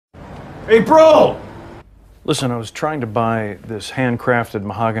Hey, bro! Listen, I was trying to buy this handcrafted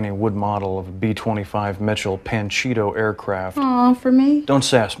mahogany wood model of a B-25 Mitchell Panchito aircraft. Aw, for me? Don't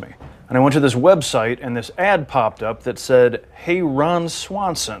sass me. And I went to this website and this ad popped up that said, "Hey, Ron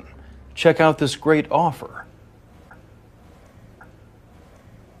Swanson, check out this great offer."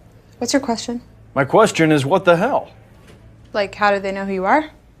 What's your question? My question is, what the hell? Like, how do they know who you are?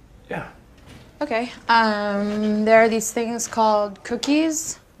 Yeah. Okay. There are these things called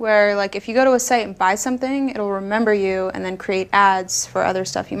cookies, where, like, if you go to a site and buy something, it'll remember you and then create ads for other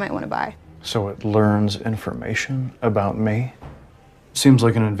stuff you might want to buy. So it learns information about me? Seems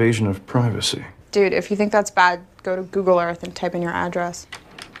like an invasion of privacy. Dude, if you think that's bad, go to Google Earth and type in your address.